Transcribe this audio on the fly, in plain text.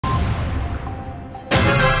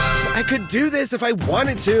I could do this if I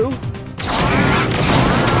wanted to.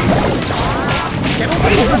 Get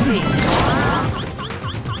away from me!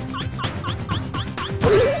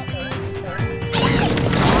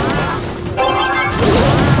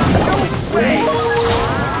 No way!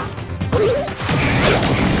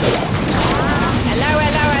 Hello,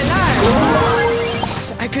 hello, hello!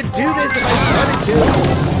 I could do this if I wanted to.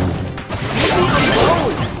 Leave me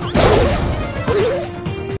alone!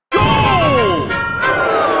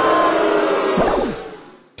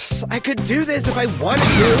 I could do this if I wanted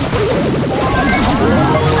to.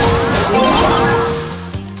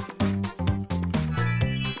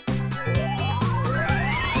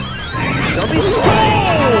 Don't be salty.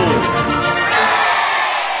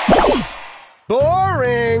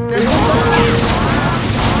 Boring.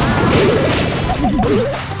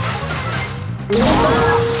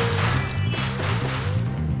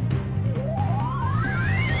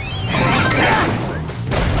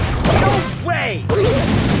 No way.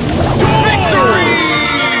 Victory!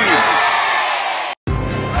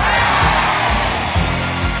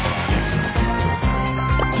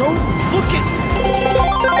 Don't look at me!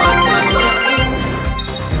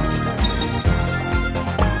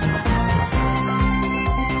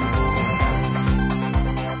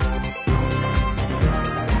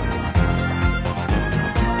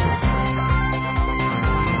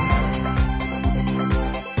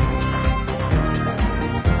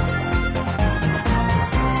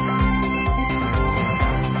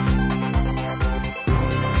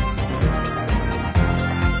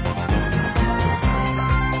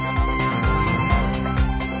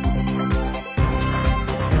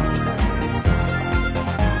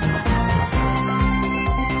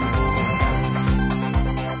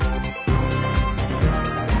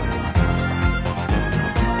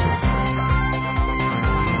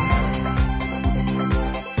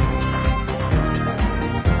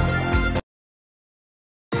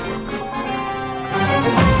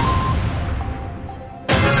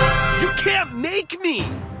 Can't make me!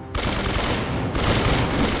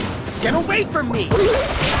 Get away from me!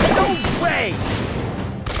 No way!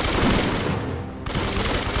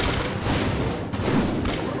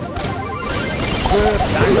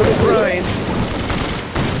 Back on the grind.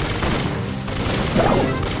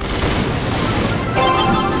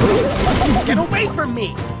 Get away from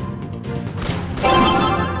me!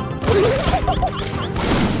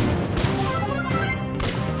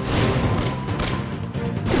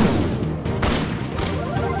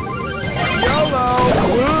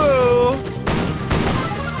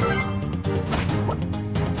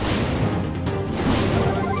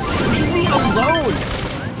 Leave me alone!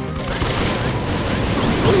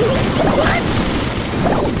 What?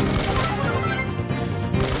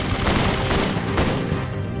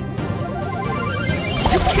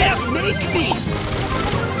 You can't make me!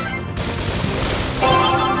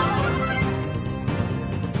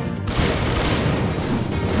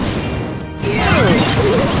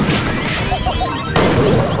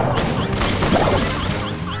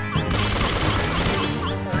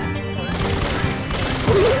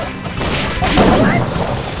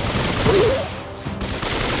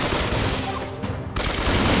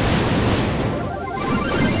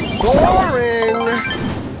 Boring!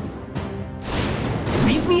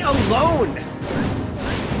 Leave me alone!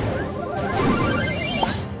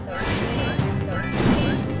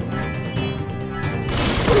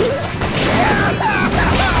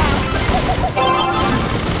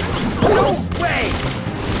 No way!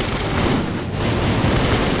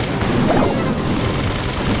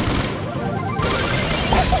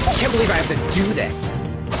 I can't believe I have to do this.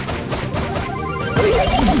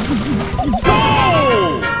 Go!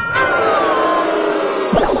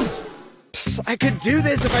 I could do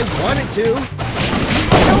this if I wanted to.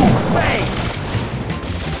 No way!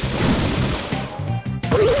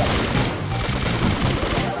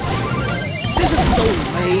 This is so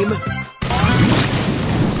lame.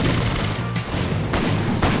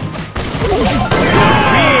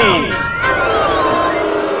 Defeat!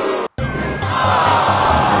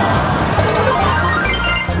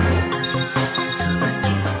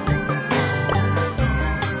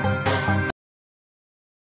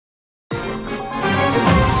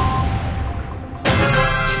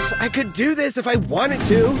 I could do this if I wanted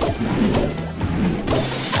to.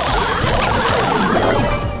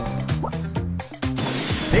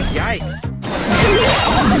 Big yikes.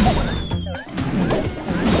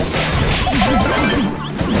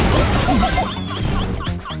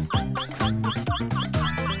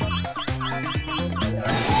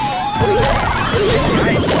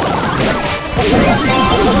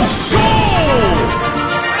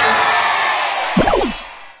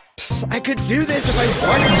 I could do this if I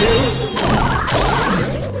wanted to!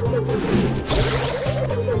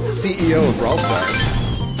 CEO of Brawl Stars.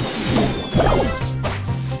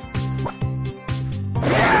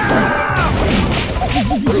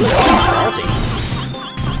 Salty.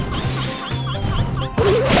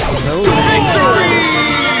 No victory!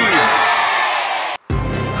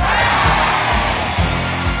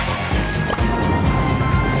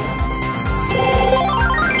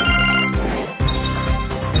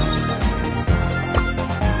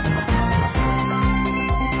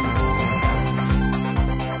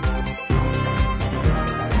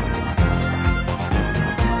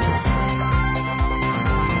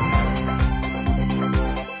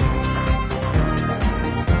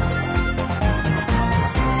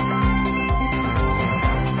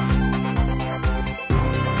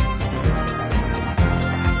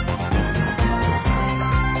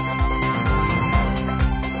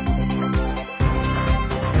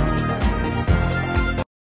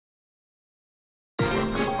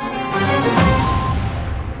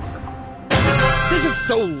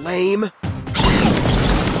 So lame.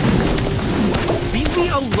 Leave me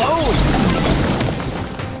alone.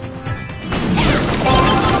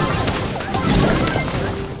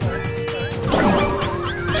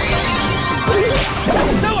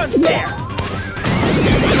 That's so unfair.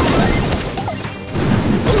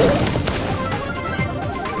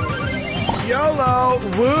 YOLO,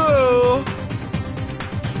 woo.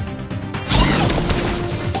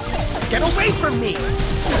 Get away from me.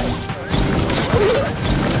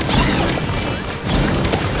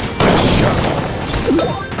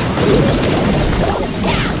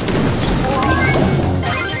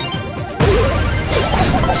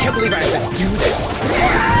 I can't believe I have to do this.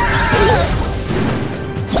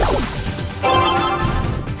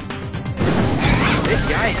 Hey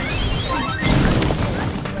guys.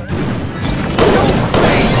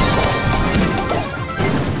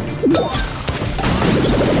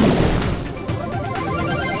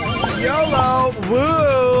 YOLO,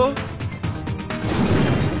 woo!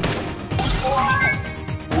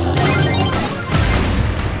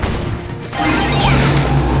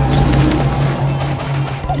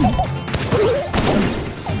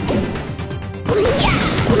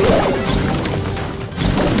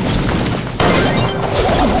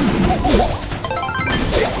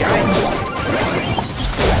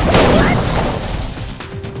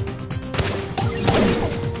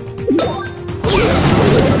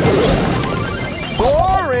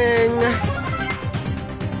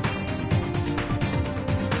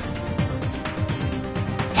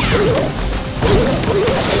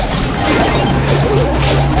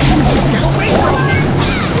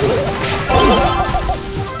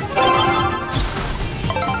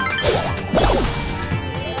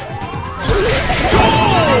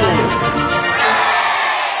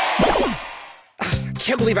 I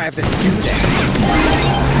can't believe I have to do that.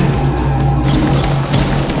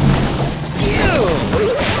 Ew!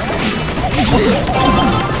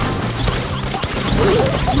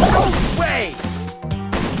 No way!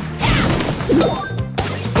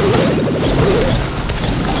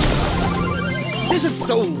 This is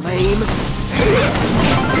so lame.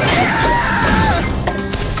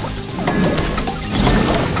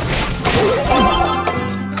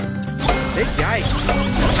 Hey guys.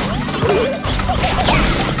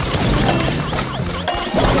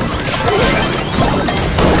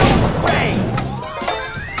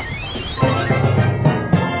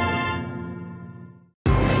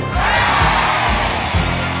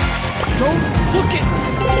 Don't look at me!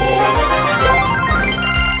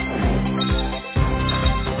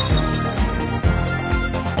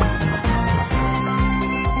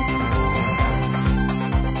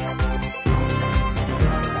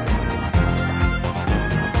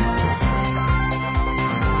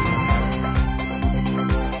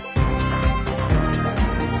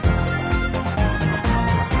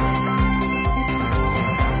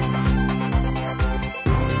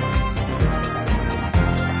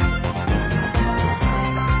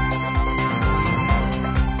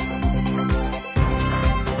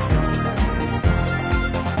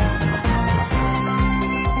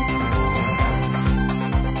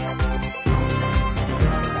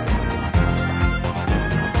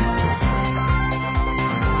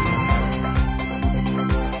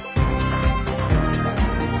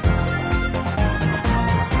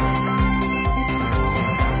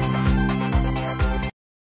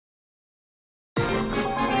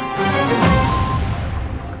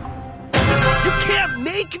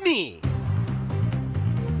 Make me!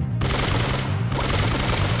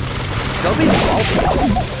 Don't be salty.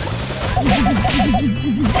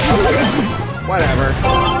 Whatever.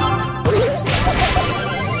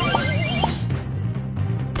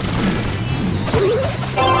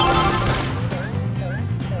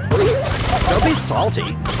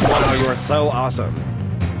 salty. Wow, you are so awesome.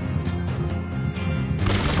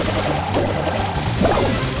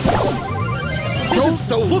 This is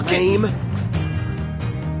so lame. Ew!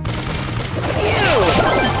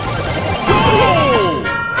 Oh!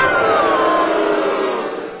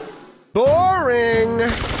 Boring.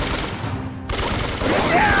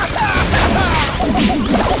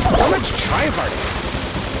 So much tryharding.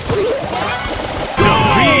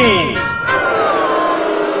 Defeat!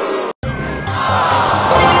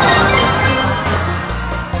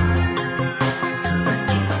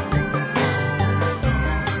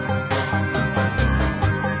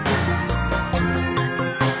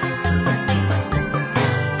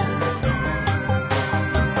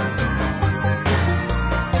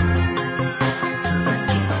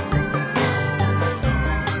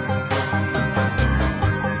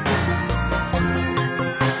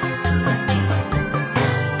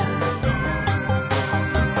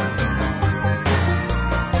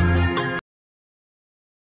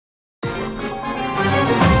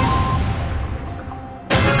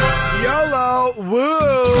 YOLO!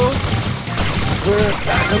 Woo! We're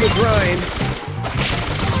back on the grind.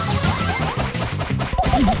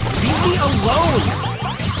 Leave me alone!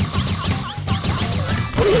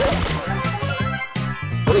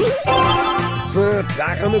 We're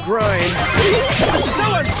back on the grind. This is so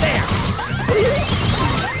unfair!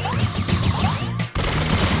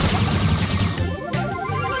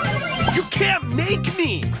 You can't make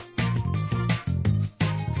me!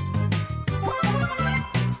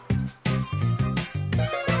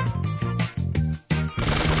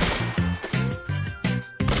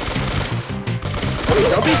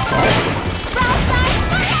 Don't be salty.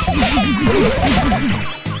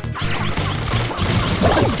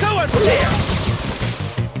 This is so unfair.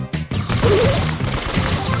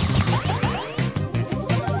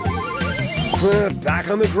 Back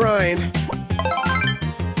on the grind.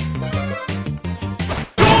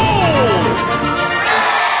 Go!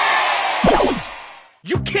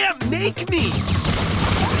 You can't make me.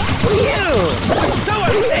 Ew! This is so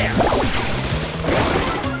unfair.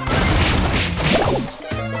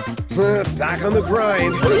 Back on the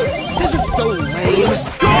grind. This is so lame.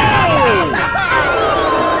 Go!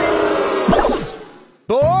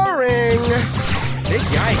 Boring. Big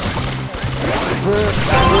yikes.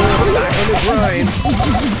 Back on the grind.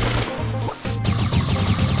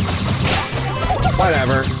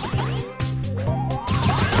 Whatever.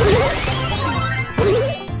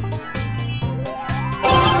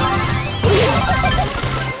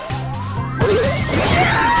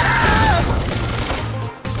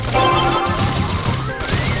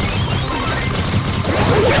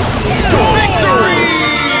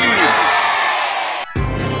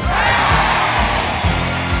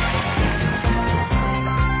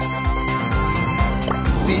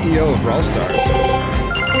 CEO of Brawl Stars.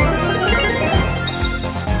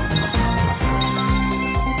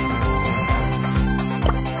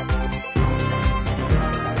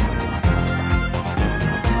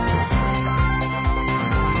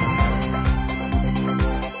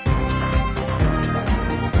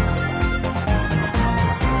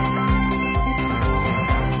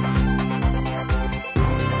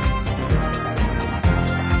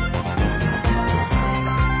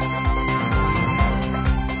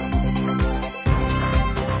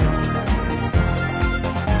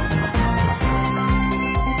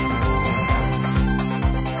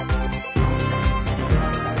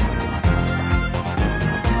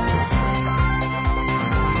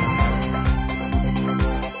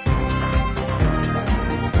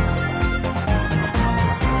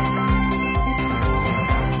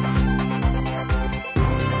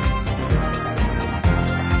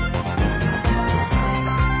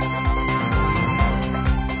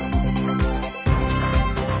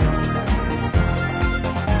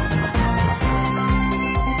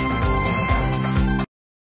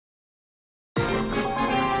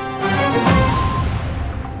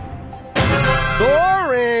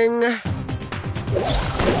 Boring!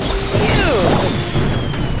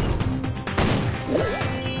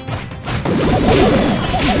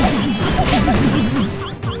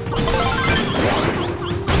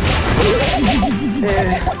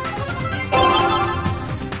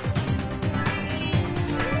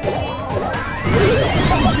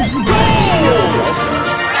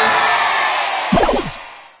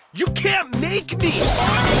 You can't make me!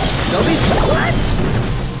 Don't be so what?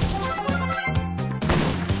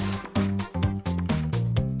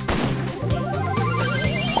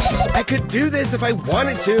 I could do this if I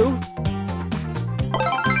wanted to.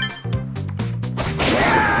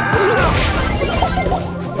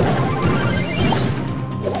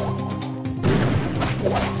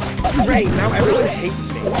 Great. Right, now everyone hates